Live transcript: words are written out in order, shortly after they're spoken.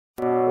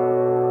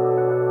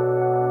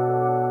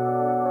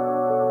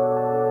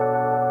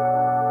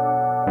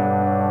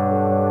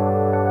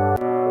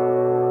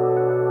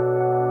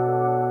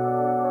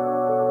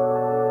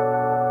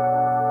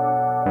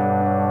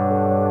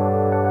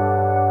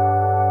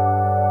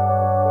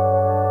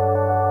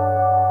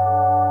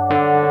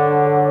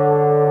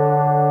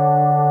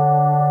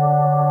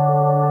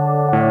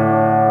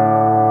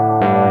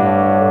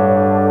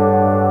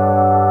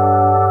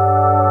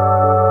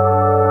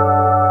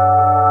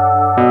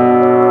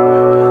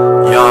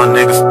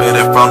niggas spit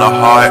it from the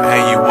heart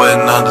and you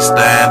wouldn't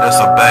understand, it's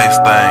a base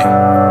thing.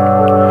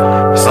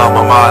 Some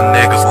of my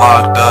niggas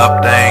locked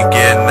up, they ain't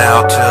getting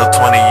out till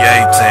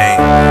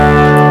 2018.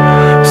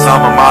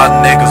 Some of my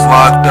niggas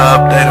locked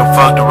up, they done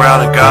fucked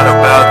around and got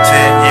about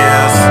 10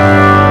 years.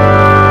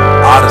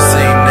 I done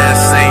seen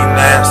this, seen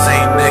that,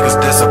 seen niggas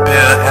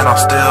disappear and I'm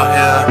still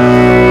here.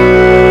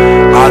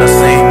 I done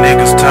seen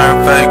niggas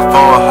turn fake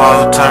for a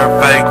hoe, turn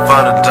fake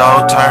for the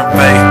dough, turn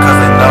fake cause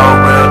they know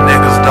real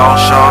niggas don't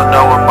show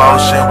no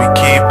emotion. We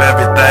keep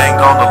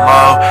everything on the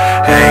low,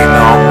 hating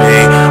on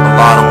me. A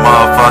lot of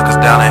motherfuckers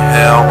down in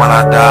hell when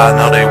I die,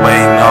 know they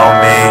waiting on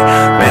me.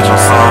 Bitch, I'm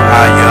so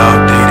high,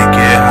 yo, D to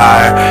get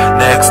higher.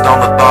 Next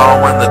on the throne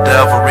when the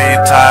devil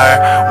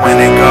retire. When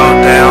it go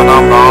down,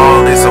 I'm the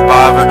only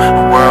survivor.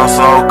 The world's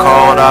so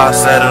cold, I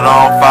set it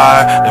on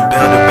fire. Then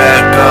build it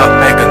back up,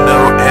 make a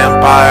new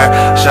empire.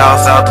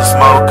 Shouts out to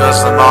smokers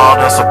and all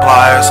the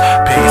suppliers.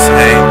 Peace,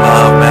 hate,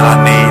 love, man, I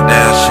need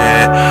that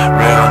shit.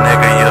 Real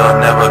nigga, you